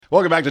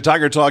Welcome back to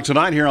Tiger Talk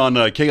tonight here on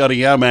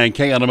KODM and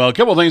KNML. A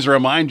couple of things to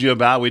remind you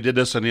about. We did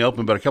this in the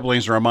open, but a couple of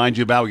things to remind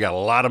you about. We got a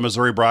lot of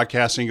Missouri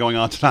broadcasting going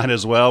on tonight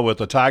as well with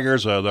the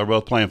Tigers. They're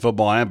both playing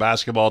football and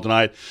basketball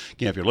tonight.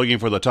 Again, if you're looking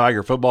for the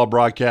Tiger football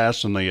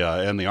broadcast in the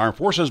Armed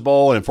Forces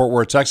Bowl in Fort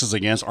Worth, Texas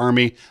against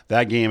Army,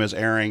 that game is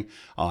airing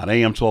on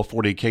AM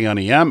 1240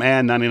 KNEM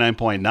and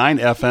 99.9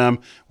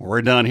 FM.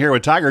 We're done here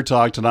with Tiger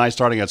Talk tonight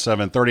starting at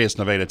 7:30. It's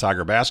Nevada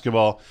Tiger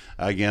basketball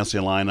against the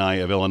Illini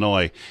of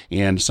Illinois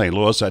in St.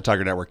 Louis. That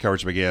Tiger Network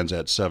coverage begins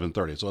at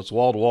 7:30. So it's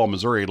wall-to-wall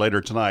Missouri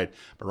later tonight.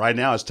 But right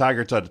now it's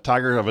Tiger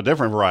of a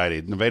different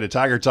variety. Nevada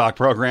Tiger Talk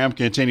program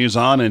continues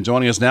on, and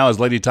joining us now is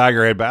Lady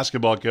Tiger head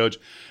basketball coach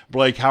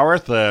Blake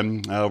Howarth.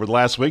 Over the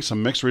last week,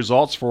 some mixed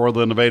results for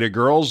the Nevada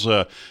girls.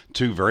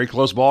 Two very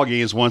close ball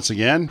games once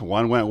again.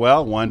 One went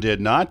well, one did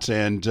not.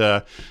 And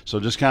so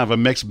just kind of a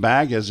mixed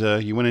bag as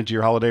you went into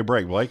your holiday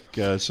break, Blake.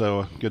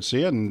 So good to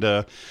see you. And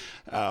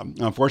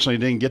unfortunately,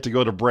 didn't get to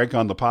go to break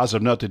on the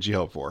positive note that you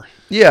hoped for.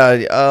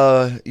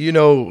 Yeah,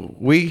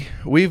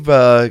 we've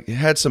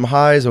had some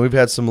highs and we've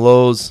had some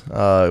lows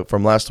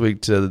from last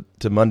week to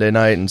Monday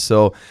night, and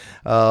so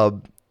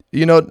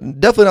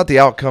definitely not the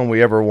outcome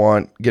we ever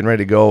want. Getting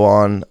ready to go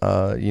on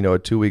a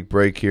 2-week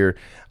break here,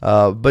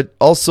 but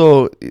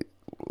also,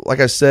 like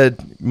I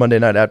said Monday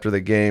night after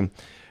the game,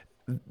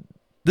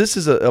 this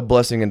is a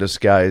blessing in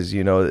disguise.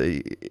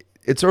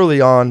 It's early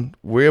on.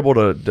 We're able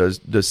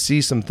to see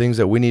some things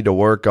that we need to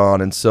work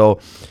on. And so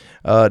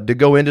to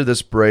go into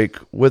this break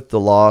with the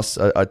loss,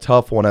 a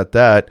tough one at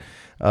that,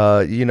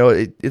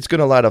 it's going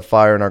to light a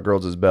fire in our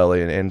girls'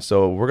 belly. And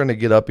so we're going to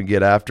get up and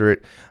get after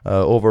it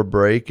over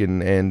break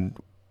and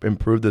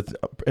improve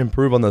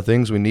on the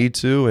things we need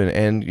to.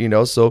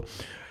 And so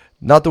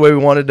not the way we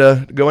wanted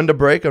to go into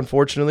break,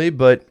 unfortunately,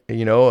 but,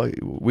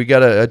 we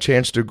got a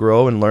chance to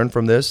grow and learn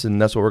from this,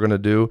 and that's what we're going to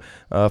do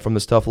from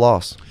this tough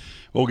loss.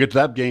 We'll get to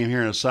that game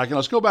here in a second.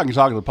 Let's go back and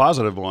talk to the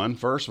positive one.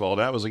 First of all,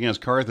 that was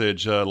against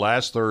Carthage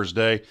last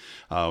Thursday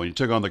when you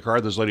took on the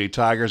Carthage Lady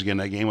Tigers. Again,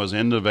 that game was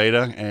in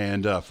Nevada,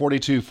 and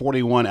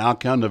 42-41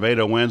 outcome.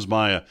 Nevada wins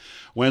by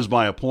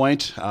a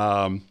point.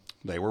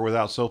 They were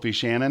without Sophie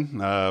Shannon.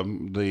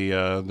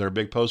 Their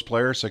big post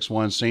player,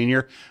 6'1"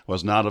 senior,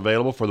 was not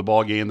available for the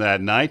ball game that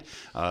night.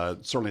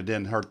 Certainly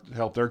didn't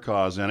help their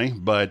cause any,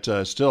 but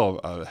still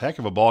a heck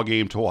of a ball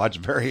game to watch.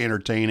 Very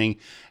entertaining,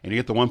 and you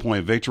get the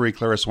 1-point victory.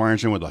 Clara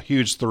Swearingen with a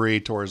huge three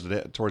towards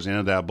the end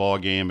of that ball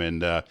game,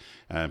 and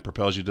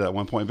propels you to that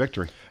 1-point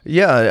victory.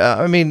 Yeah,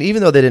 I mean,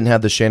 even though they didn't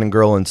have the Shannon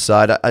girl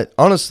inside,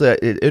 honestly,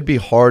 it'd be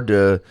hard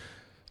to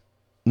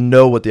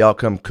know what the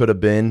outcome could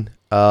have been.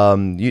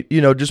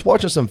 Just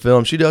watching some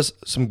film, she does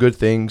some good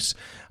things.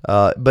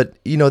 But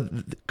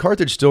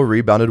Carthage still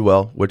rebounded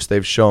well, which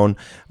they've shown.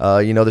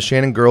 The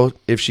Shannon girl,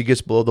 if she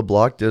gets below the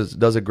block,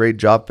 does a great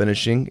job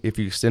finishing. If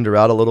you extend her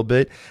out a little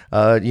bit,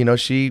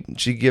 she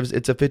gives,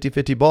 it's a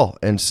 50-50 ball.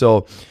 And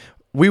so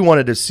we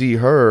wanted to see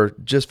her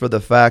just for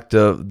the fact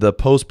of the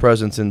post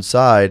presence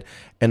inside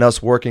and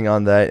us working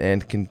on that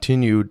and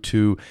continue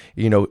to,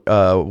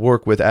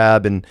 work with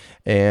Ab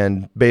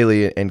and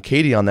Bailey and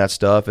Katie on that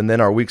stuff. And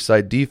then our weak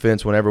side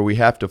defense whenever we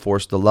have to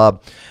force the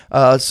lob.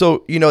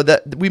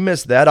 That we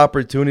missed that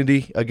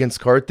opportunity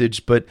against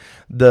Carthage, but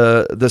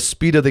the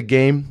speed of the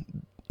game,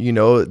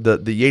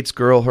 the Yates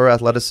girl, her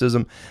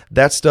athleticism,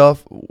 that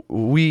stuff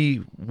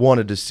we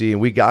wanted to see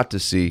and we got to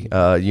see.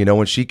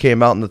 When she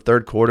came out in the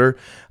third quarter,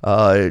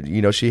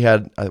 she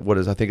had,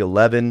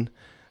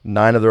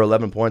 9 of their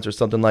 11 points or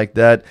something like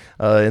that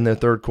in their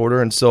third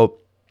quarter. And so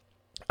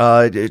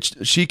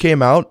she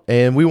came out,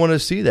 and we want to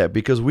see that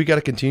because we got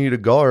to continue to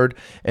guard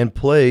and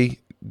play.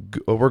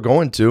 We're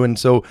going to, and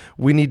so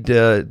we need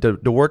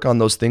to work on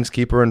those things,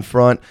 keep her in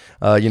front.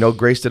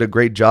 Grace did a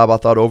great job, I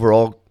thought,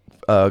 overall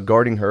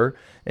guarding her.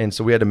 And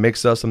so we had to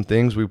mix up some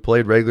things. We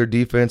played regular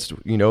defense,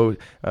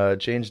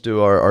 changed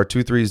to our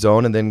 2-3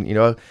 zone. And then,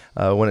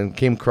 when it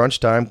came crunch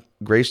time,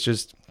 Grace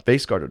just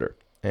face guarded her.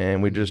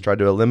 And we just tried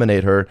to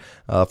eliminate her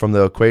from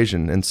the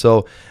equation. And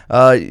so,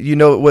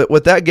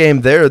 with that game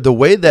there, the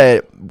way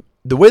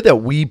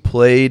that we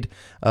played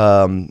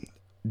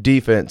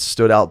defense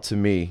stood out to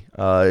me.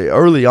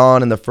 Early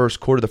on in the first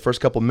quarter, the first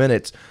couple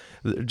minutes,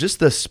 just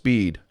the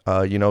speed.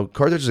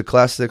 Carthage is a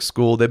Class 6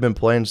 school. They've been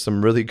playing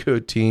some really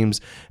good teams.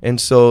 And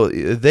so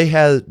they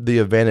had the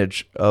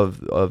advantage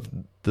of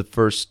the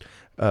first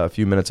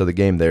few minutes of the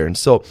game there. And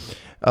so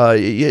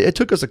it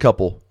took us a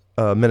couple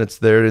minutes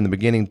there in the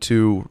beginning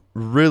to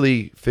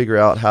really figure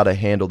out how to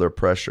handle their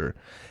pressure.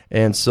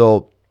 And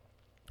so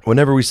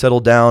whenever we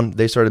settled down,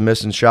 they started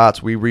missing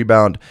shots. We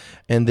rebound.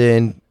 And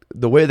then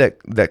the way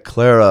that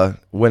Clara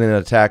went in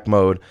attack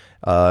mode,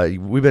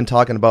 we've been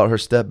talking about her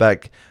step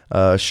back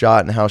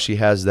shot and how she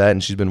has that,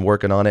 and she's been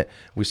working on it.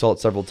 We saw it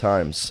several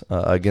times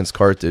against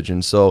Carthage.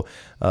 And so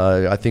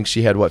I think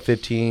she had,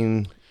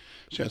 15...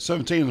 She had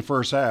 17 in the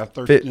first half,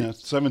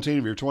 17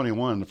 of your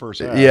 21 in the first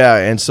half. Yeah,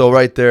 and so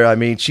right there, I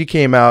mean, she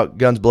came out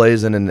guns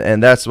blazing,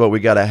 and that's what we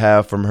got to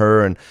have from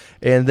her. And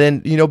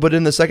then, but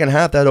in the second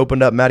half, that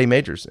opened up Maddie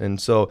Majors.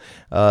 And so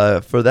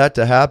for that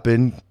to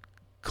happen,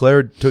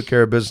 Claire took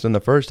care of business in the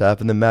first half,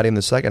 and then Maddie in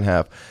the second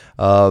half.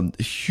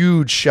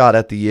 Huge shot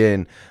at the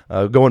end.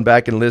 Going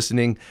back and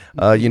listening,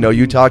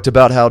 you talked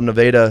about how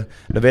Nevada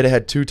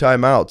had 2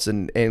 timeouts,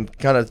 and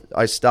kind of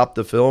I stopped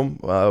the film,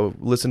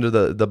 listened to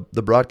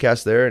the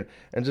broadcast there,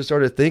 and just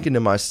started thinking to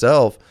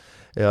myself,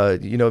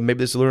 maybe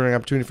this is a learning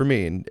opportunity for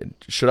me. And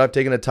should I have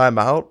taken a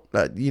timeout?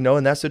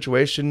 In that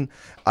situation,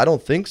 I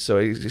don't think so,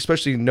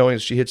 especially knowing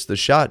she hits the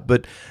shot.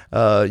 But,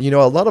 a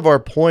lot of our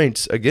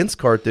points against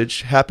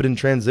Carthage happened in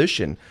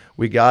transition.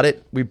 We got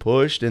it, we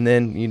pushed, and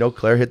then,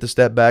 Claire hit the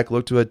step back,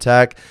 looked to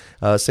attack.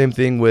 Same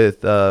thing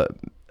with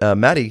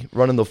Maddie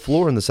running the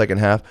floor in the second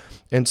half.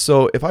 And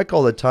so if I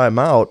call a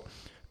timeout,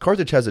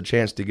 Carthage has a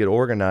chance to get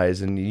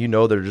organized, and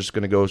they're just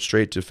going to go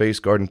straight to face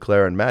guard and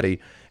Claire and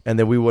Maddie. And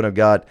then we would have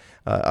got,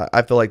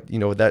 I feel like,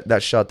 that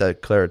shot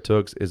that Claire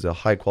took is a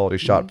high-quality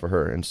shot for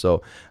her. And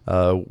so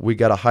we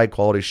got a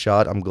high-quality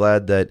shot. I'm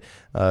glad that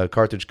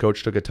Carthage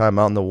coach took a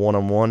timeout in the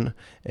one-on-one,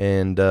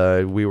 and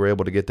we were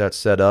able to get that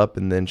set up.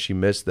 And then she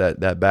missed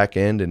that back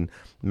end, and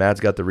Mads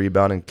got the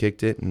rebound and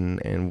kicked it,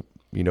 and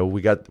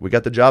we got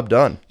the job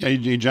done. Yeah,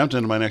 you jumped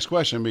into my next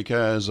question,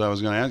 because I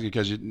was going to ask you,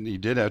 because you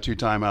did have 2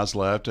 timeouts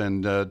left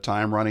and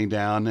time running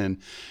down, and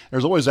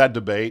there's always that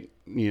debate.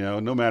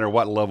 No matter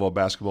what level of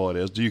basketball it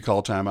is, do you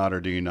call timeout or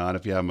do you not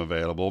if you have them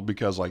available?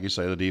 Because, like you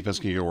say, the defense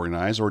can get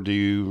organized, or do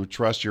you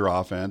trust your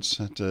offense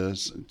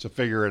to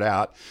figure it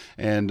out?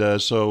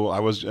 And so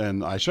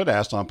I should have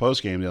asked on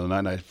postgame the other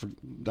night,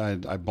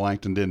 and I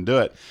blanked and didn't do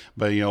it.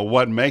 But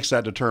what makes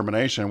that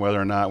determination whether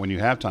or not, when you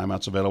have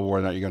timeouts available,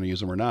 whether or not you're going to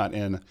use them or not?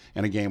 And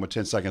in a game with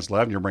 10 seconds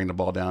left, and you're bringing the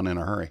ball down in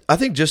a hurry. I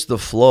think just the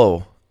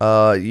flow.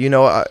 I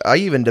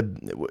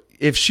even,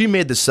 if she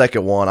made the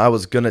second one, I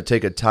was going to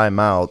take a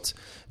timeout,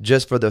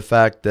 just for the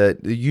fact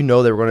that they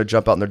were going to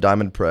jump out in their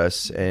diamond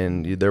press,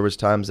 and there was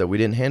times that we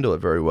didn't handle it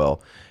very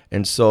well.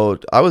 And so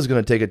I was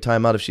going to take a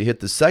timeout if she hit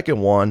the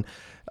second one,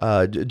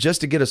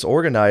 just to get us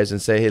organized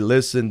and say, hey,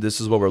 listen, this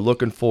is what we're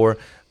looking for.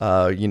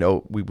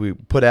 We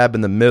put Ab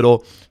in the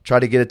middle, try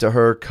to get it to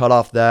her, cut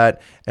off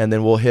that, and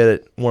then we'll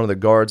hit one of the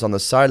guards on the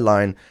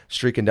sideline,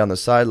 streaking down the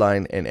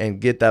sideline, and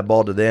get that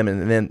ball to them.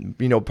 And then,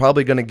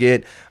 probably going to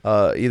get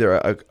either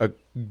a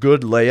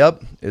good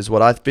layup is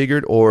what I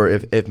figured, or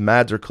if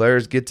Mads or Claire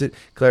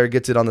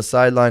gets it on the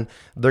sideline,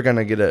 they're going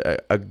to get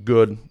a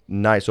good,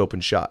 nice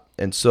open shot.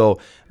 And so,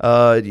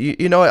 I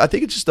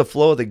think it's just the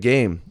flow of the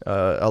game.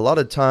 A lot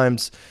of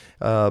times,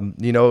 I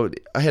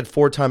had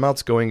 4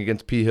 timeouts going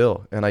against P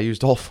Hill, and I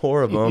used all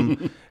 4 of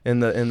them in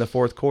the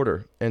fourth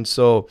quarter. And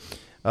so,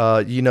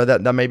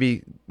 that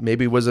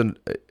maybe was an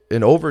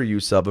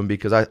overuse of them,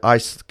 because I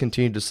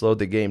continued to slow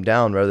the game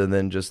down rather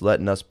than just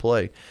letting us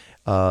play.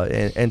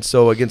 And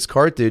so against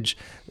Carthage,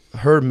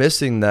 her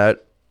missing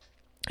that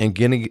and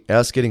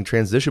getting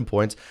transition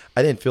points,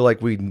 I didn't feel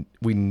like we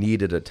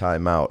needed a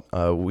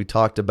timeout. We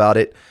talked about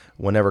it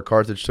whenever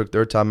Carthage took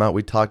their timeout.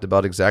 We talked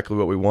about exactly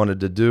what we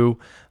wanted to do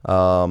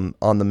on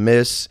the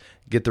miss,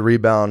 get the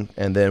rebound,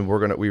 and then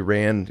we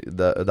ran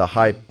the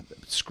high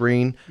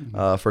screen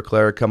for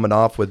Claire coming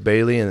off with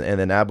Bailey, and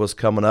then Ab was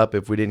coming up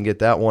if we didn't get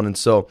that one. And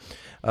so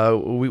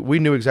we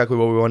knew exactly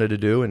what we wanted to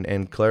do,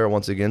 and Claire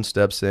once again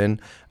steps in,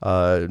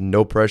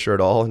 no pressure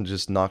at all, and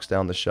just knocks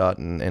down the shot,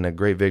 and a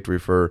great victory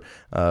for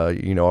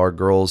our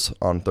girls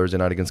on Thursday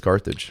night against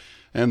Carthage.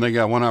 And they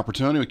got one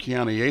opportunity with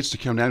Kiana Yates to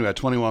come down. We got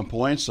 21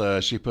 points.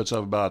 She puts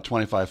up about a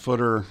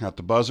 25-footer at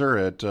the buzzer.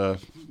 It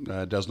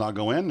does not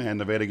go in, and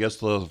Nevada gets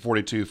the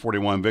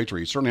 42-41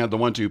 victory. Certainly had the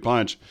 1-2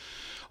 punch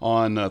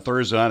on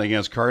Thursday night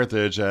against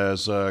Carthage,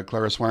 as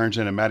Clara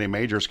Swearingen and Maddie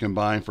Majors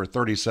combined for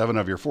 37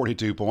 of your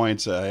 42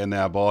 points in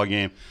that ball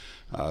game.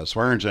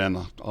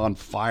 Swearingen on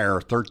fire,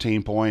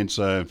 13 points.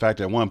 In fact,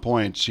 at one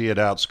point, she had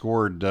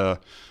outscored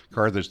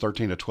Carthage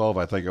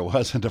 13-12, I think it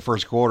was, in the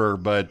first quarter.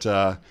 But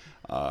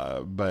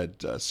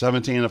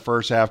 17 in the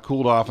first half,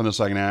 cooled off in the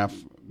second half.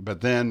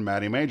 But then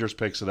Maddie Majors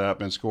picks it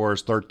up and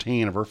scores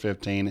 13 of her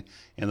 15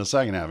 in the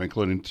second half,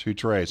 including 2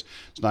 trays.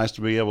 It's nice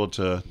to be able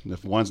to,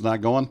 if one's not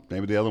going,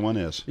 maybe the other one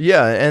is.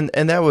 Yeah,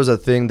 and that was a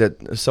thing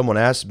that someone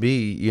asked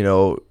me,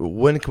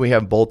 when can we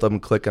have both of them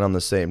clicking on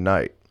the same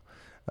night?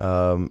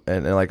 And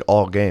like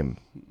all game.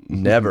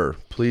 Never.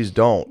 Please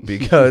don't,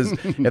 because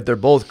if they're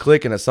both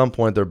clicking, at some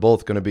point they're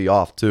both going to be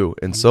off too,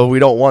 and so we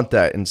don't want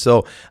that. And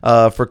so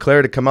for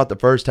Claire to come out the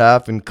first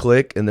half and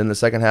click, and then the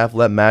second half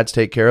let Mads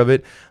take care of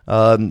it,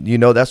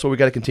 that's what we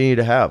got to continue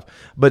to have.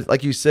 But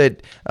like you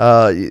said,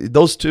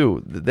 those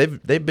two,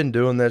 they've been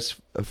doing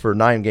this for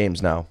 9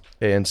 games now.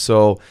 And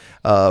so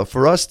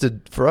for us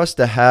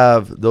to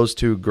have those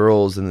 2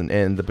 girls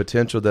and the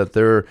potential that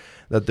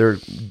they're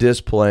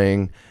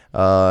displaying,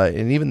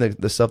 and even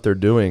the stuff they're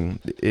doing,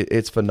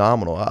 it's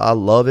phenomenal. I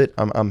love it.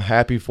 I'm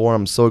happy for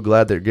them. I'm so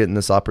glad they're getting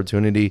this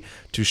opportunity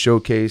to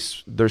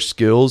showcase their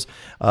skills.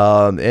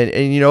 And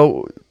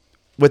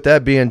with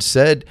that being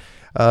said,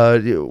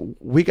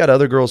 we got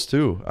other girls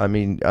too. I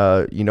mean,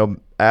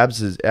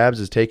 Abs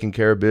is taking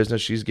care of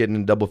business. She's getting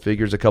in double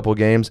figures a couple of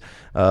games.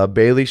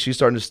 Bailey, she's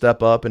starting to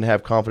step up and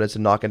have confidence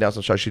in knocking down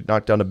some shots. She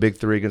knocked down a big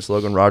 3 against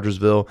Logan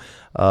Rogersville.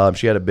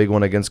 She had a big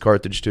one against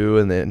Carthage too,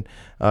 and then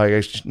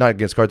not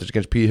against Carthage,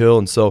 against P Hill.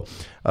 And so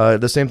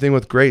the same thing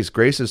with Grace.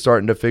 Grace is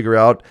starting to figure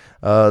out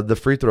the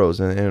free throws,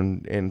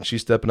 and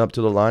she's stepping up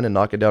to the line and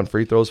knocking down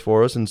free throws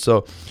for us. And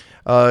so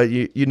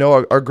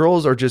our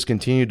girls are just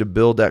continuing to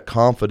build that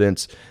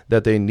confidence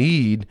that they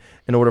need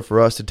in order for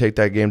us to take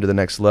that game to the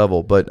next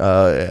level. But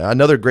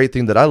another great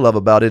thing that I love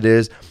about it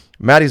is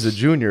Maddie's a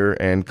junior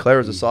and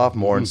Claire's a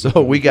sophomore, and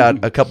so we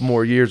got a couple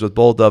more years with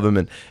both of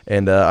them,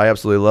 and I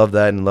absolutely love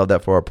that and love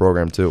that for our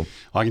program too.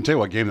 Well, I can tell you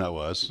what game that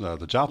was,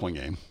 the Joplin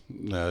game.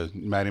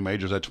 Maddie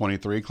Majors had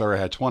 23, Clara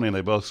had 20, and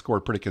they both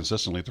scored pretty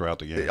consistently throughout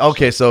the game.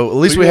 Okay, so at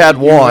least we had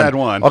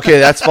one. Okay,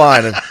 that's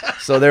fine.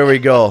 So there we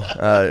go.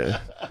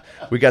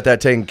 We got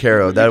that taken care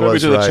of. That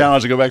was the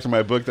challenge to go back to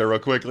my book there real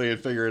quickly and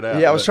figure it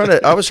out. Yeah, I was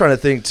trying to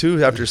think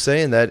too after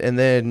saying that, and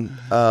then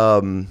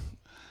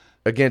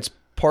against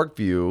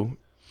Parkview,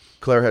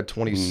 Claire had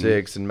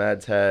 26, and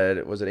Mads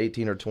had, was it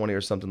 18 or 20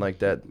 or something like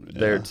that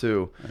there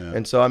too. Yeah.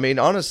 And so, I mean,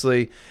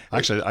 honestly,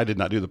 actually, I did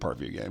not do the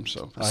Parkview game,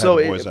 so I had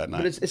the boys that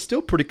night. But it's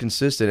still pretty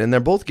consistent, and they're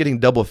both getting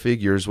double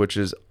figures, which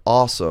is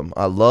awesome.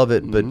 I love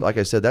it. But like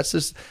I said, that's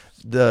just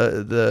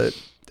the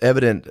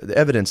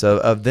evidence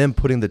of them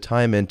putting the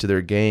time into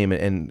their game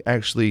and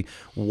actually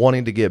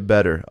wanting to get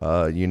better.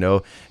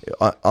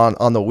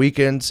 On the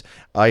weekends,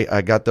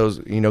 I got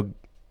those,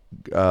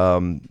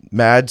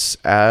 Mads,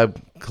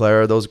 Ab,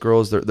 Clara, those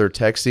girls, they're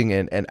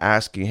texting and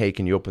asking, hey,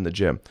 can you open the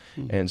gym?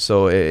 And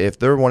so if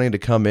they're wanting to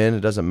come in,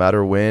 it doesn't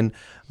matter when,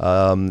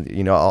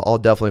 I'll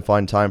definitely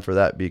find time for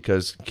that,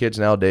 because kids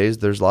nowadays,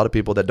 there's a lot of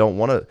people that don't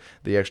want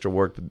the extra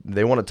work.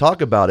 They want to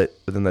talk about it,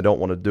 but then they don't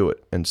want to do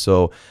it. And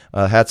so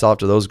hats off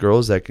to those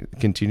girls that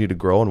continue to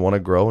grow and want to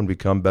grow and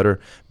become better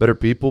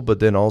people, but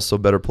then also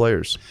better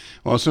players.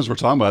 Well, since we're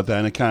talking about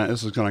that, and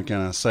this is going to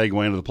kind of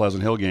segue into the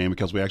Pleasant Hill game,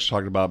 because we actually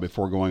talked about it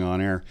before going on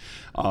air.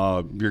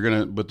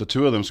 But the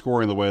two of them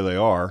scoring the way they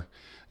are,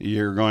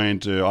 you're going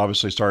to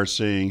obviously start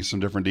seeing some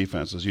different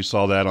defenses. You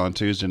saw that on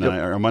Tuesday night,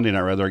 or Monday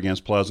night rather,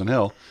 against Pleasant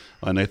Hill,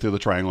 and they threw the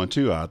triangle and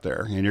 2 out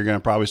there, and you're going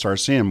to probably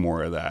start seeing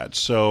more of that.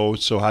 So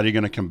how are you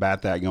going to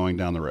combat that going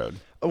down the road?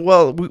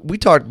 Well, we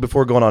talked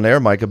before going on air,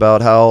 Mike,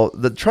 about how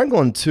the triangle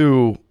and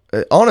 2.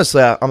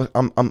 Honestly,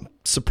 I'm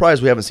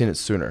surprised we haven't seen it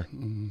sooner,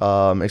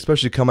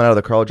 especially coming out of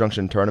the Carl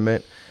Junction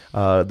tournament.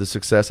 The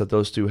success that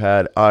those two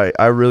had,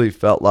 I really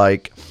felt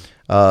like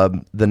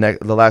the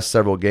last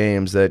several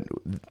games that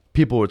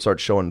people would start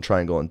showing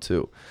triangle and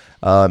 2.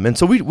 And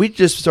so we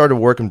just started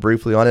working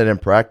briefly on it in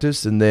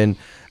practice, and then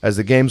as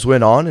the games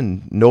went on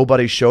and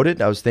nobody showed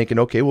it, I was thinking,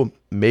 okay, well,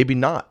 maybe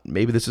not.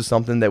 Maybe this is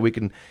something that we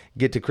can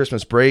get to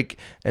Christmas break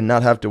and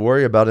not have to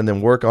worry about, and then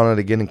work on it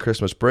again in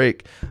Christmas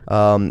break.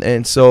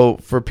 And so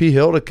for P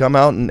Hill to come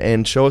out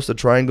and show us the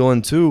triangle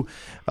and 2,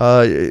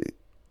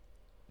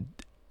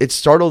 it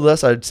startled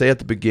us, I'd say, at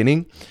the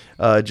beginning,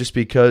 just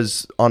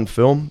because on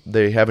film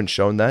they haven't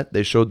shown that.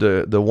 They showed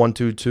the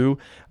 1-2-2,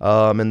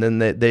 and then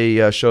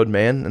they showed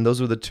man, and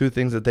those were the two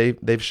things that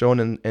they've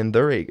shown in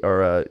their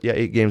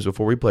 8 games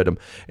before we played them.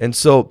 And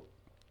so,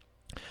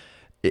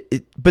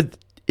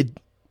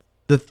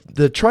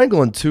 the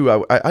triangle and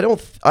 2, I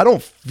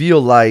don't feel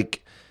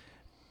like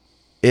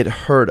it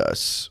hurt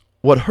us.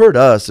 What hurt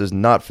us is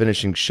not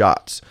finishing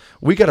shots.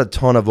 We got a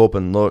ton of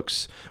open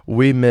looks.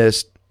 We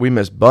missed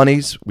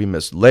bunnies. We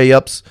missed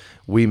layups.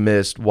 We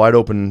missed wide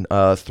open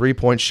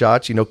 3-point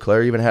shots.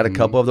 Claire even had a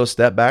couple of those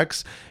step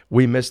backs.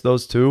 We missed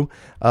those too.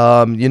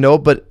 But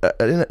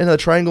in a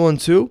triangle and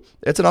 2,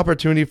 it's an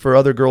opportunity for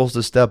other girls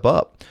to step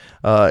up.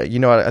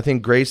 I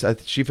think Grace,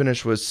 she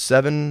finished with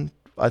 7.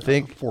 I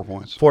think 4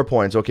 points. 4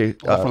 points. Okay,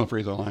 from the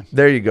free throw line.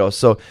 There you go.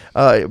 So,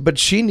 but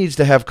she needs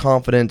to have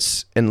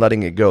confidence in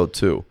letting it go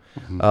too.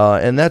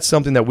 And that's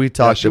something that we talked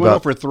about. She went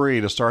up for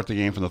 3 to start the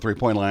game from the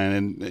 3-point line,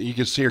 and you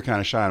could see her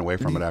kind of shying away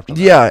from it after that.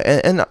 Yeah,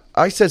 and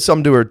I said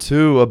something to her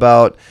too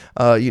about,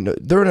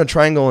 they're in a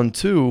triangle and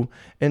 2,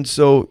 and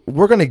so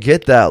we're going to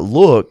get that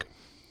look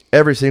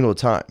every single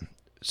time.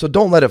 So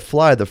don't let it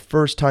fly the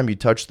first time you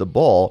touch the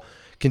ball.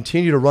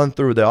 Continue to run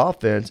through the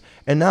offense,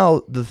 and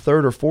now the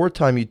third or fourth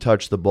time you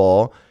touch the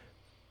ball,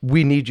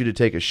 we need you to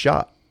take a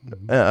shot.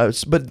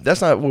 But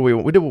that's not what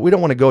we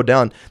don't want to go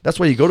down. That's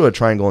why you go to a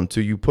triangle and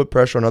 2. You put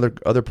pressure on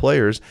other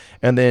players,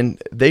 and then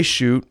they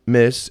shoot,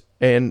 miss,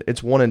 and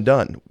it's one and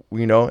done.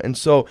 And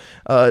so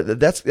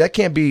that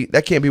can't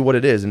be what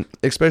it is, and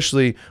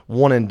especially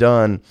one and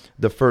done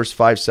the first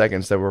 5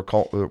 seconds that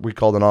we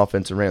called an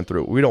offense and ran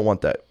through. We don't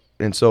want that,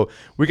 and so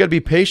we got to be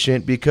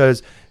patient,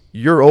 because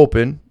you're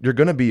open. You're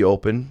going to be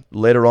open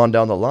later on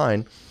down the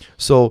line.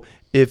 So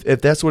if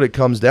that's what it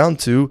comes down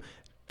to,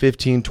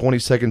 15, 20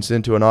 seconds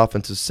into an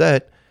offensive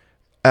set,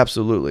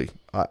 absolutely.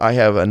 I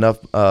have enough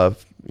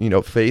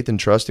faith and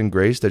trust in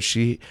Grace that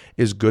she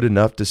is good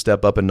enough to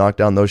step up and knock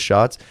down those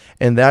shots.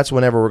 And that's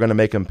whenever we're going to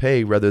make them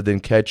pay, rather than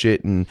catch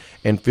it and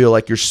feel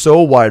like you're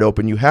so wide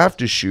open you have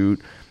to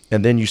shoot,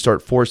 and then you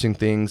start forcing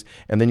things,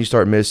 and then you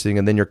start missing,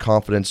 and then your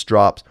confidence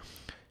drops.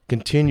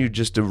 continue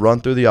just to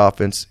run through the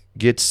offense,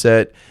 get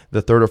set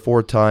the third or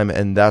fourth time,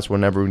 and that's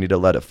whenever we need to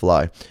let it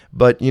fly.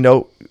 But,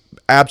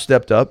 Ab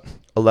stepped up,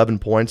 11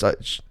 points,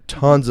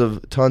 tons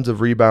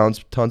of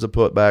rebounds, tons of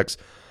putbacks.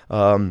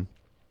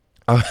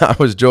 I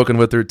was joking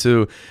with her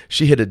too.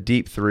 She hit a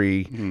deep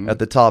three at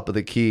the top of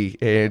the key,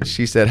 and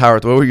she said,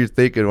 "Howard, what were you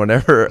thinking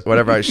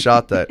whenever I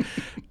shot that?"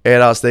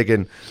 And I was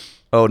thinking,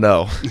 "Oh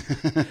no!"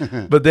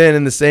 But then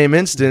in the same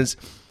instance,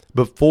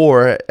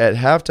 before at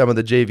halftime of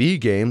the JV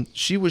game,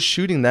 she was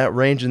shooting that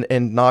range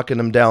and knocking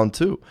them down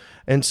too.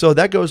 And so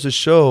that goes to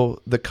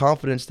show the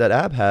confidence that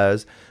Ab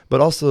has,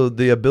 but also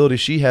the ability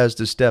she has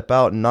to step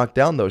out and knock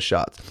down those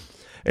shots.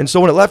 And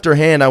so when it left her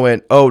hand, I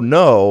went, "Oh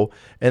no!"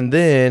 And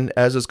then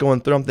as it's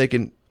going through, I'm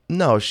thinking,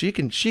 "No, she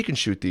can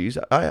shoot these.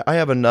 I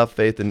have enough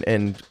faith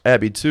in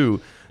Abby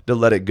too to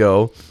let it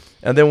go."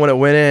 And then when it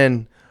went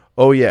in,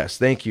 "Oh yes,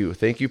 thank you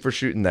for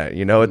shooting that."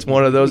 It's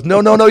one of those.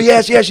 No,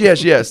 yes.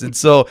 And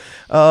so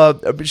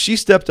she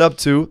stepped up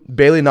too.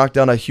 Bailey knocked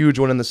down a huge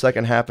one in the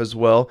second half as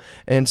well.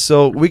 And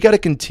so we got to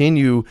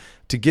continue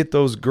to get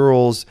those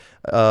girls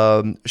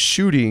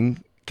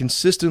shooting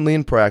consistently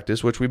in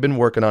practice, which we've been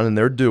working on and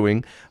they're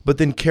doing, but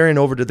then carrying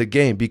over to the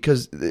game,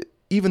 because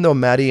even though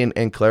Maddie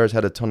and Claire's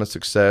had a ton of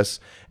success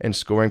and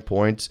scoring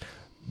points,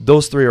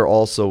 those three are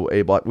also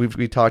able.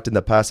 We talked in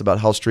the past about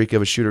how streaky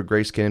of a shooter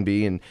Grace can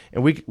be, and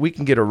we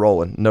can get her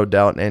rolling, no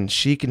doubt, and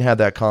she can have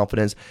that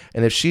confidence.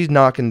 And if she's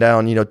knocking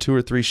down 2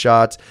 or 3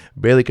 shots,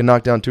 Bailey can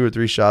knock down 2 or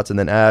 3 shots, and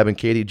then Ab and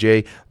Katie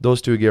J,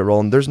 those two get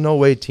rolling. There's no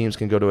way teams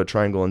can go to a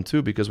triangle and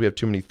 2 because we have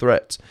too many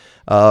threats.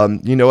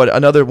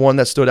 Another one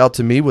that stood out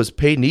to me was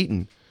Peyton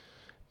Eaton.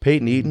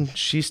 Peyton Eaton,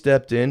 she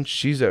stepped in.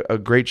 She's a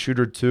great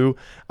shooter too.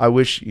 I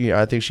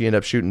think she ended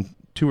up shooting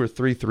 2 or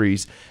 3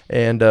 threes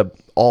and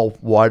all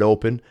wide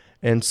open.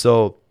 And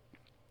so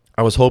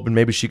I was hoping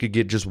maybe she could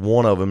get just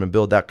one of them and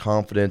build that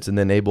confidence and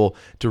then able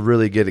to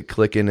really get it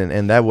clicking.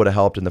 And that would have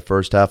helped in the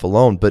first half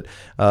alone. But,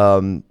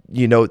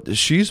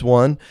 she's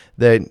one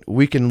that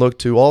we can look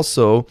to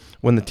also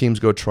when the teams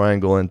go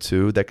triangle and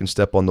 2 that can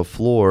step on the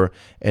floor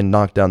and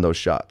knock down those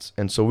shots.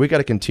 And so we got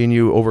to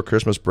continue over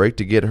Christmas break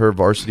to get her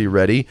varsity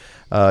ready.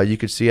 You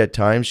could see at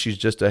times she's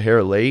just a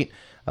hair late.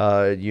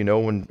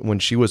 When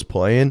she was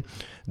playing,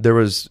 there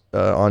was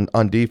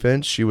on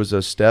defense, she was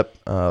a step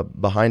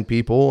behind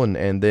people,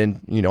 and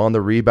then on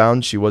the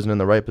rebound, she wasn't in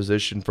the right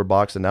position for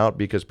boxing out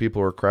because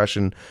people were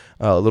crashing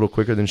a little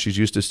quicker than she's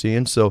used to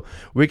seeing. So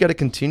we got to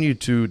continue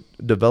to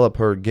develop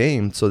her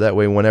game so that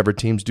way whenever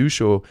teams do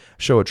show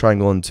a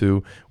triangle and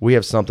 2, we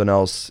have something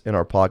else in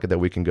our pocket that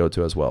we can go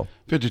to as well.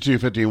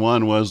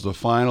 52-51 was the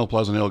final.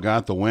 Pleasant Hill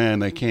got the win.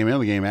 They came in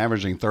the game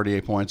averaging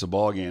 38 points a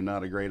ball game.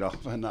 Not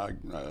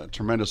a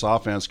tremendous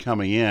offense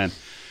coming in.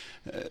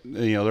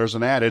 There's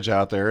an adage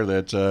out there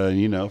that,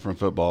 from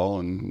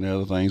football and the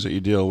other things that you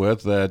deal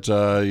with that,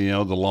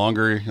 the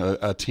longer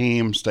a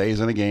team stays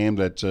in a game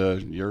that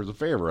you're the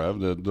favor of,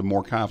 the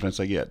more confidence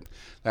they get.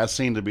 That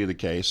seemed to be the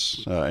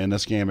case in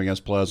this game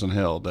against Pleasant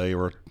Hill. They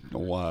were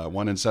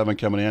 1-7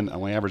 coming in,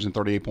 only averaging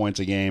 38 points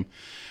a game.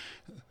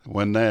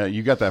 When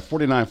you got that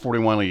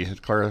 49-41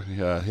 lead, Claire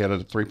hit a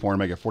 3-pointer,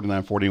 make it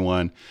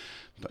 49-41.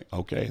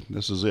 Okay,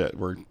 this is it.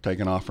 We're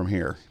taking off from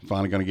here.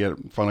 Finally going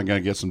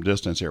to get some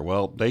distance here.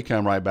 Well, they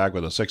come right back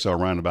with a 6-0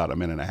 run about a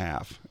minute and a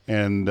half,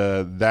 and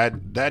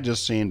that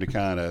just seemed to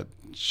kind of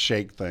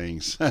shake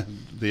things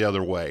the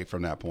other way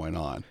from that point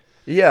on.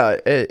 Yeah,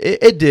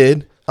 it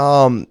did.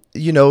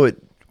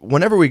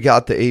 Whenever we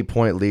got the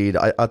 8-point lead,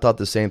 I thought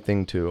the same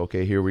thing too.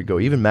 Okay, here we go.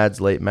 Even Matt's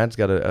late. Matt's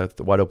got a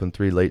wide open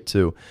 3 late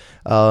too,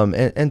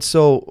 and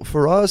so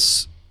for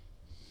us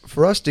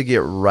to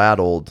get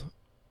rattled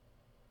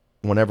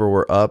whenever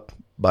we're up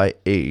by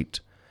 8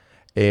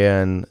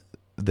 and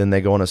then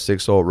they go on a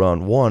 6-0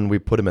 run, one, we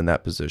put them in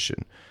that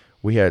position.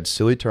 We had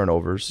silly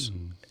turnovers,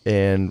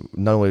 and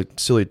not only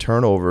silly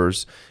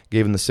turnovers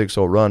gave them the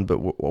 6-0 run, but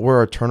where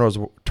our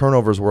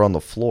turnovers were on the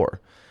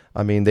floor.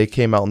 I mean, they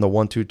came out in the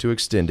 1-2-2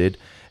 extended,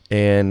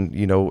 and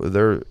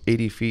they're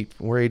 80 feet.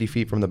 We're 80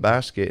 feet from the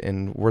basket,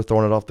 and we're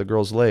throwing it off the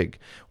girl's leg.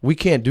 We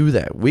can't do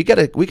that. We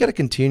gotta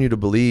continue to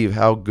believe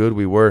how good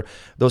we were.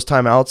 Those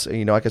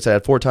timeouts, like I said, I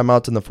had 4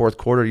 timeouts in the fourth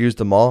quarter, used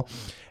them all,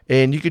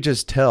 and you could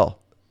just tell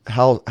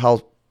how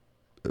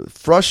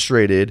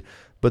frustrated,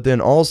 but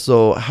then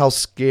also how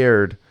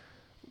scared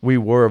we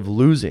were of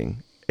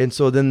losing. And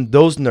so then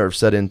those nerves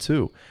set in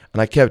too.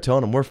 And I kept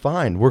telling them, we're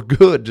fine, we're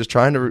good, just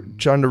trying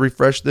to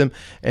refresh them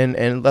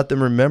and let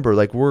them remember,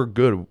 like, we're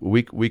good.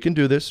 We can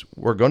do this.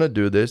 We're going to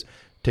do this.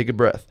 Take a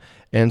breath.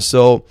 And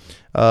so,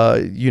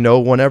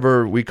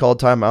 whenever we call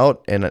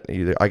timeout and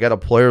I got a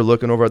player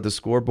looking over at the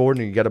scoreboard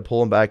and you got to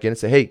pull him back in and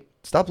say, hey,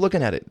 stop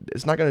looking at it.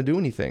 It's not going to do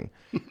anything.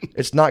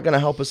 It's not going to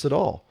help us at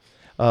all.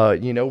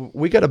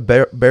 We got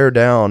to bear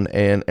down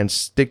and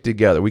stick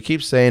together. We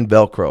keep saying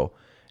Velcro.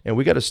 And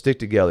we got to stick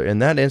together. In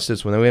that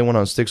instance, when they went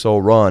on a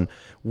 6-0 run,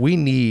 we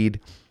need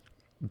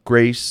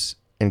Grace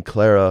and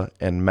Clara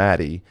and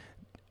Maddie,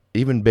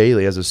 even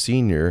Bailey as a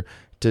senior,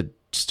 to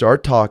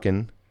start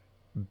talking,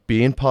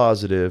 being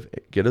positive,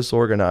 get us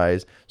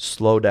organized,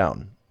 slow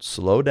down.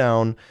 slow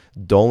down.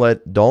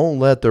 Don't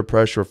let their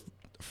pressure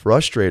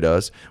frustrate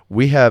us.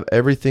 We have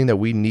everything that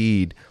we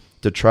need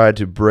to try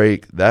to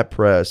break that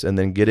press and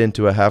then get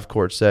into a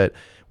half-court set.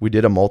 We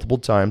did it multiple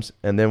times,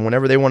 and then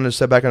whenever they wanted to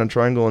set back on a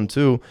triangle and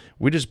two,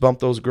 we just bumped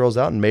those girls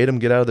out and made them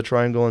get out of the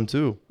triangle and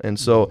two. And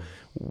so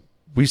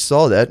we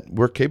saw that.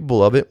 We're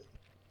capable of it.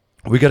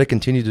 We got to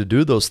continue to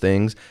do those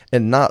things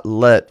and not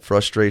let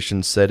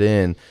frustration set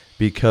in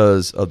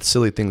because of the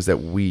silly things that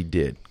we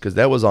did, because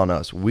that was on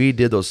us. We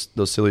did those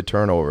silly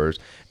turnovers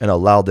and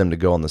allowed them to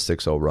go on the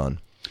 6-0 run.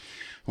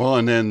 Well,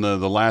 and then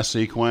the last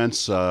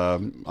sequence,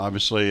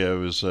 obviously it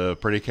was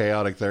pretty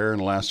chaotic there in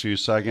the last few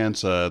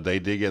seconds. They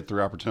did get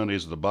 3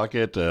 opportunities at the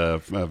bucket,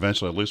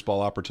 eventually a loose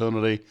ball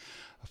opportunity.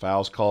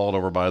 Fouls called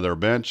over by their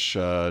bench,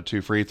 2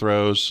 free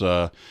throws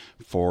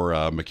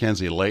for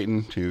Mackenzie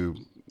Layton, who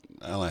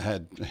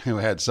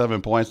had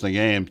 7 points in the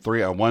game,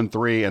 1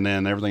 3, and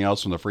then everything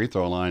else from the free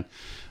throw line.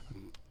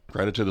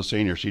 Credit to the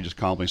senior. She just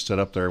calmly stood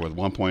up there with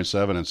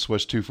 1.7 and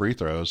switched 2 free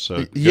throws.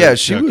 So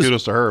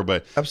kudos to her.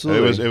 But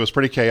absolutely, it was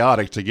pretty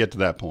chaotic to get to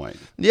that point.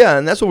 Yeah,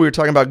 and that's what we were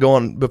talking about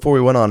going before we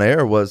went on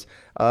air was,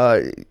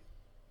 the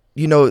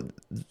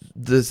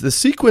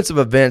sequence of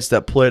events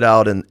that played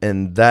out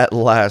in that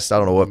last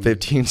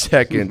 15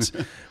 seconds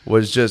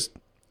was just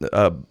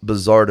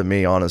bizarre to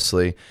me,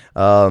 honestly.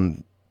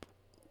 One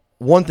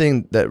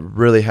thing that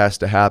really has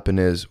to happen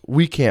is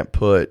we can't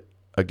put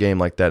a game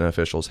like that in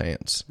officials'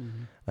 hands. Mm-hmm.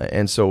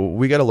 And so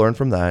we got to learn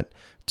from that.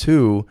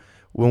 2,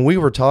 when we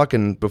were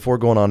talking before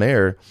going on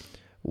air,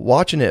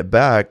 watching it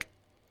back,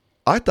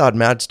 I thought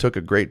Mads took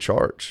a great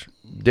charge.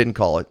 Didn't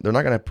call it. They're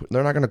not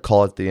going to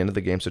call it at the end of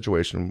the game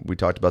situation. We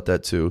talked about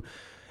that too.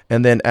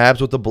 And then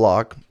Abs with the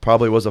block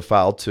probably was a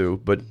foul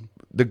too. But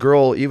the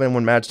girl, even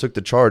when Mads took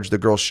the charge, the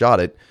girl shot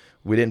it.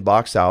 We didn't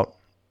box out.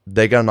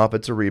 They got an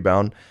offensive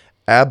rebound.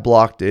 Ab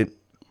blocked it.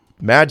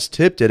 Mads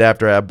tipped it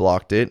after Ab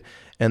blocked it.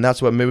 And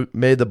that's what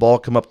made the ball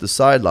come up the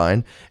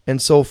sideline.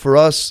 And so for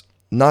us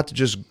not to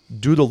just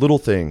do the little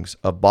things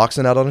of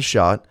boxing out on a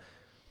shot,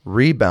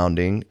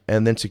 rebounding,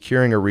 and then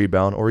securing a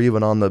rebound, or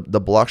even on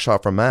the block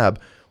shot from Ab,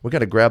 we got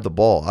to grab the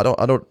ball. I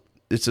don't.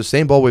 It's the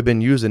same ball we've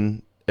been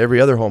using every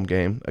other home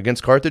game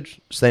against Carthage.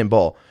 Same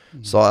ball.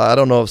 So I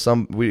don't know if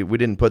we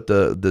didn't put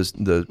the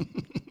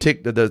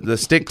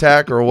stick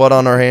tack or what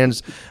on our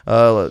hands,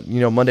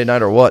 Monday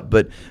night or what,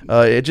 but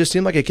it just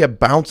seemed like it kept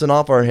bouncing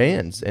off our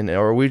hands,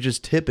 or we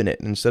just tipping it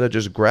instead of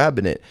just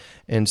grabbing it.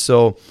 And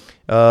so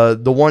the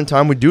one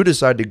time we do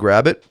decide to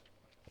grab it,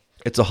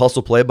 it's a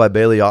hustle play by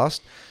Bailey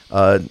Ost.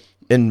 And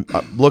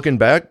looking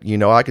back,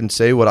 I can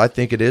say what I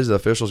think it is. The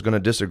official's going to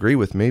disagree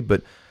with me,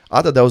 but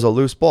I thought that was a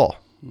loose ball.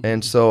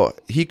 And so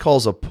he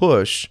calls a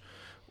push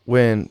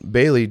when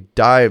Bailey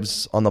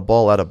dives on the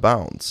ball out of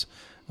bounds.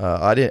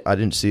 I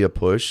didn't see a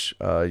push,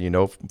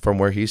 from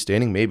where he's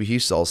standing. Maybe he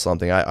saw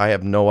something. I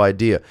have no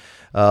idea.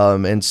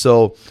 And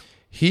so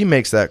he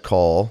makes that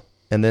call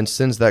and then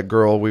sends that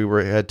girl.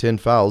 Had 10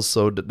 fouls,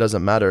 so it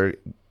doesn't matter.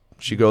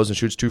 She goes and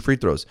shoots 2 free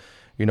throws.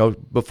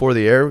 Before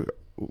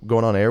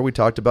going on air, we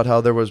talked about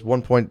how there was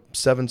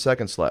 1.7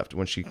 seconds left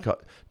when she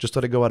just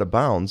let it go out of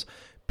bounds.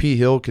 P.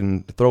 Hill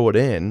can throw it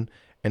in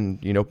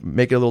and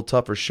make it a little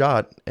tougher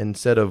shot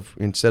instead of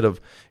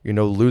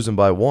losing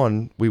by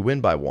 1, we win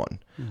by 1.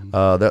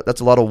 Mm-hmm.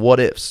 That's a lot of what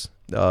ifs,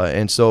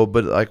 and so,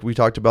 but like we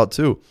talked about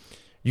too,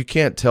 you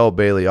can't tell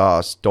Bailey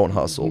Ost don't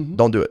hustle, mm-hmm.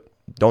 don't do it,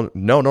 don't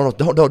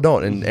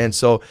and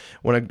so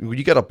when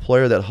you got a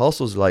player that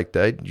hustles like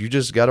that, you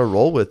just got to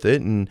roll with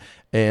it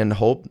and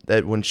hope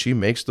that when she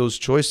makes those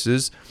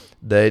choices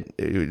that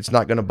it's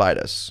not going to bite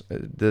us.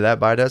 Did that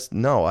bite us?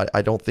 No,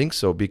 I don't think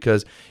so,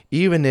 because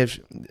even if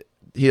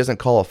he doesn't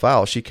call a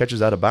foul, she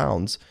catches out of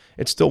bounds,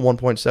 it's still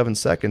 1.7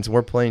 seconds, and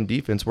we're playing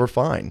defense, we're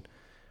fine.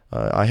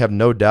 I have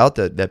no doubt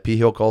that P.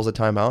 Hill calls a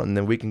timeout, and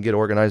then we can get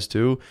organized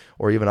too,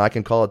 or even I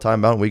can call a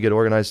timeout and we get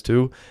organized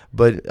too.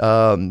 But,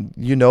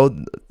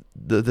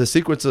 the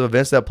sequence of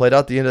events that played out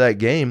at the end of that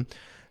game,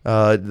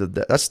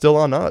 that's still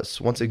on us.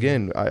 Once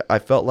again, I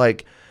felt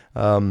like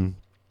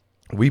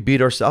we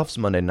beat ourselves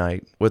Monday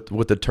night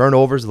with the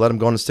turnovers, let them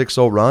go on a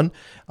 6-0 run,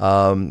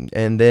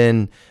 and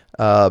then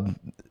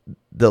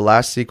the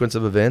last sequence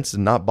of events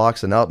and not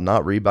boxing out,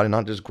 not rebounding,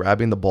 not just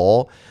grabbing the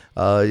ball,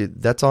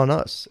 that's on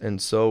us.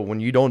 And so when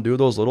you don't do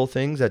those little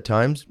things at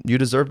times, you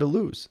deserve to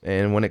lose.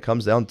 And when it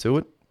comes down to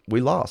it, we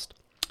lost.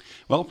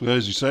 Well,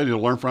 as you said,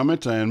 you'll learn from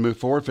it and move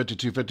forward.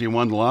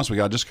 52-51 the loss. We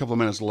got just a couple of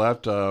minutes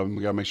left. We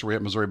got to make sure we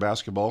hit Missouri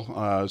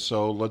basketball.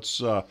 So let's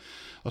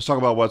talk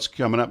about what's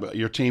coming up.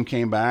 Your team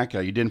came back.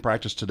 You didn't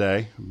practice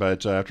today,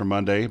 but after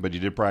Monday, but you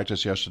did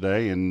practice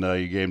yesterday, and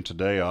you gave them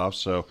today off.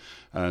 So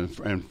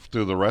and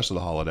through the rest of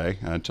the holiday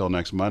until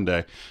next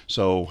Monday.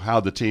 So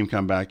how did the team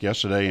come back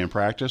yesterday in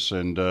practice,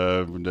 and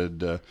did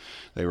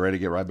they ready to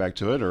get right back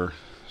to it, or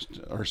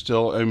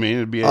still? I mean,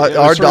 it'd be our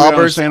Daubers,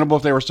 understandable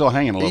if they were still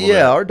hanging a little bit.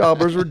 Yeah, our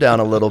Daubers were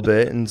down a little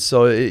bit, and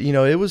so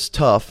it was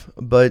tough.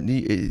 But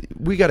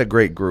we got a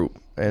great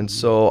group. And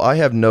so I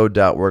have no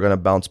doubt we're going to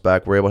bounce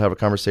back. We're able to have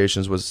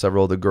conversations with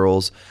several of the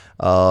girls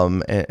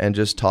and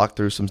just talk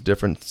through some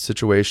different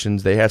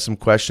situations. They had some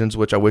questions,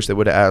 which I wish they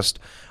would have asked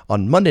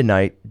on Monday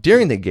night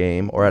during the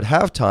game or at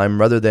halftime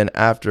rather than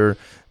after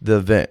the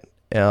event.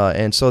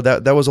 And so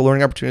that was a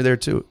learning opportunity there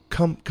too.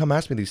 Come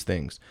ask me these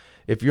things.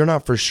 If you're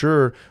not for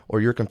sure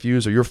or you're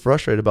confused or you're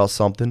frustrated about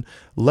something,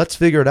 let's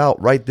figure it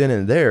out right then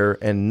and there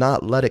and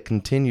not let it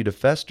continue to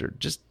fester.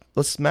 Just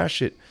let's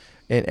smash it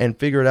and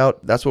figure it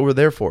out. That's what we're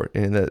there for.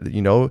 And,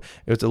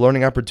 it's a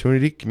learning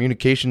opportunity.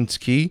 Communication's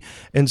key.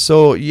 And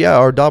so, yeah,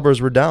 our daubers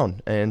were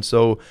down. And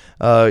so,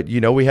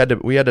 we had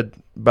to,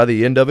 by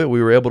the end of it,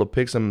 we were able to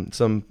pick some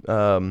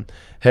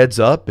heads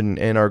up.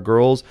 And our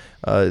girls,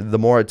 the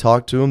more I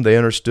talked to them, they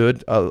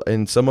understood.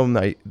 And some of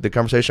them, the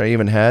conversation I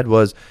even had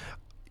was,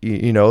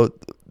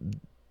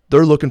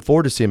 they're looking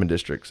forward to see him in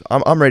districts.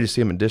 I'm ready to see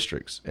him in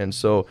districts. And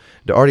so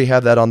to already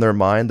have that on their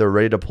mind, they're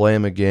ready to play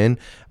him again.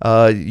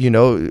 Our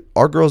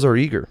girls are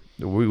eager.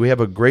 We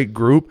have a great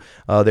group.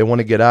 They want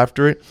to get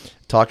after it.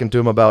 Talking to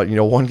them about,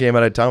 one game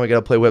at a time, we got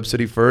to play Webb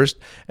City first.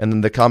 And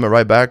then the comment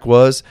right back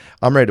was,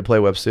 I'm ready to play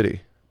Webb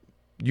City.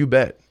 You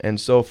bet. And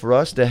so for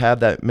us to have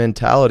that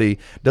mentality,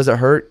 does it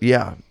hurt?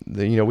 Yeah.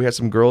 We had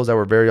some girls that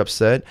were very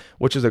upset,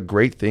 which is a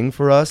great thing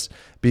for us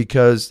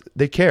because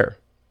they care.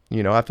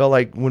 I felt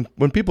like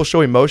when people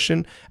show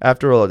emotion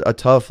after a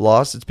tough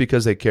loss, it's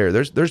because they care.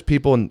 There's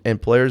people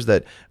and players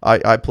that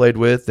I played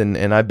with and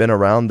I've been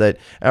around that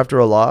after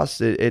a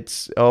loss,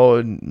 it's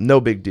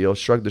no big deal.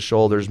 Shrug the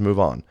shoulders, move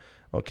on.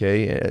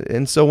 Okay.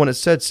 And so when it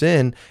sets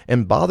in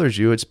and bothers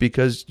you, it's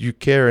because you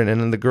care. And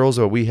then the girls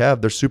that we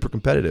have, they're super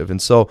competitive.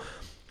 And so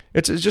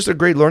it's just a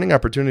great learning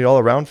opportunity all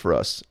around for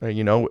us.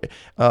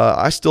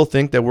 I still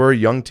think that we're a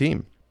young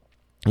team.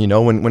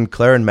 When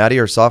Claire and Maddie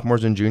are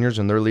sophomores and juniors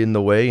and they're leading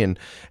the way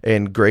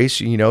and Grace,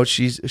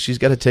 she's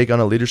got to take on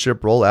a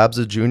leadership role. Abs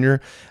a junior,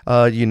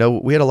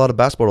 we had a lot of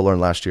basketball to learn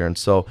last year. And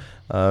so,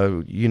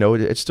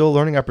 it's still a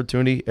learning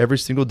opportunity every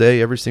single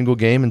day, every single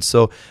game. And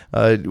so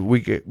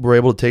we're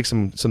able to take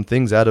some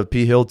things out of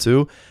P Hill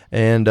too.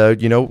 And,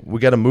 we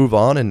got to move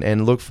on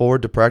and look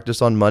forward to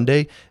practice on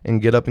Monday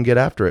and get up and get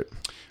after it.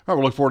 All right,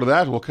 we'll look forward to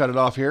that. We'll cut it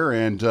off here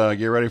and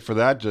get ready for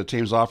that. The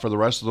team's off for the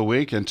rest of the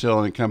week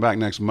until they come back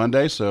next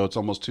Monday, so it's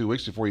almost 2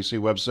 weeks before you see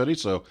Webb City,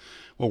 so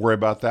we'll worry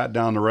about that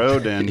down the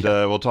road, and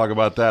we'll talk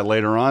about that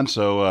later on.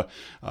 So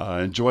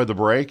enjoy the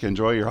break,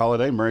 enjoy your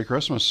holiday, Merry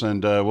Christmas,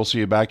 and we'll see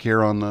you back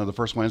here on the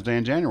first Wednesday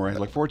in January. I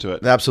look forward to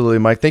it. Absolutely,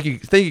 Mike. Thank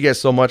you guys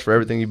so much for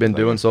everything you've been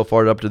doing so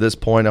far up to this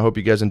point. I hope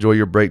you guys enjoy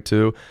your break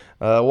too.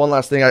 One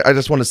last thing, I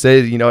just want to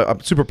say, I'm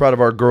super proud of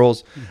our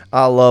girls.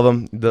 I love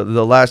them.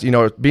 The last,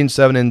 being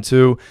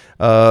 7-2,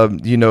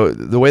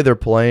 the way they're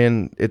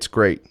playing, it's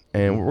great.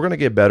 And we're going to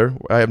get better.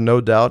 I have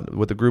no doubt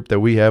with the group that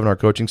we have and our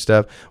coaching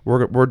staff,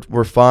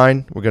 we're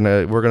fine. We're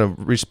gonna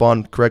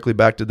respond correctly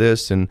back to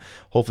this and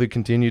hopefully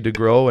continue to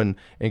grow and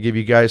give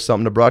you guys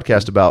something to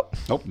broadcast about.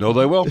 Oh, no,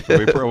 they will.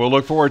 We'll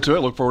look forward to it.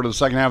 Look forward to the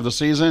second half of the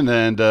season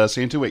and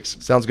see you in 2 weeks.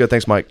 Sounds good.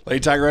 Thanks, Mike.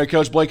 Lady Tiger head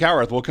coach Blake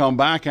Howarth will come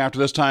back after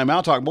this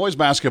timeout. Talk boys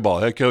basketball.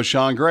 Head coach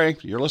Sean Gray.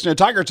 You're listening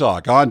to Tiger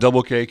Talk on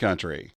Double K Country.